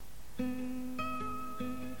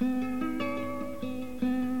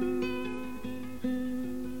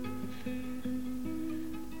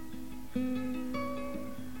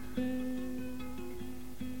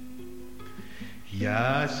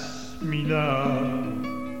Jasmina,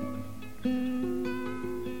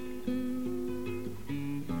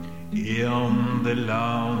 in the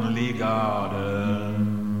lonely garden.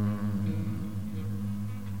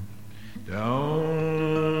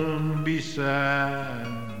 Don't be sad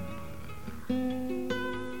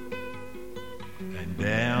and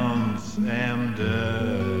dance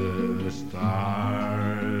under the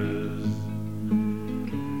stars.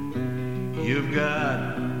 You've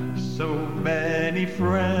got so many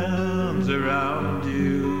friends around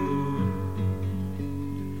you.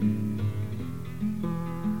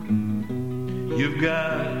 You've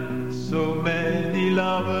got so many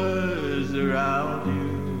lovers around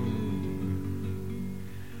you.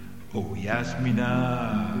 Oh,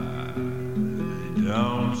 Jasmina,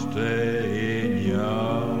 don't stay in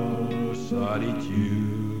your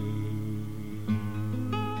solitude.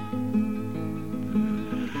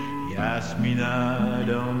 Jasmina,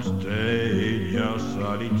 don't stay in your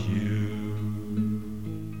solitude.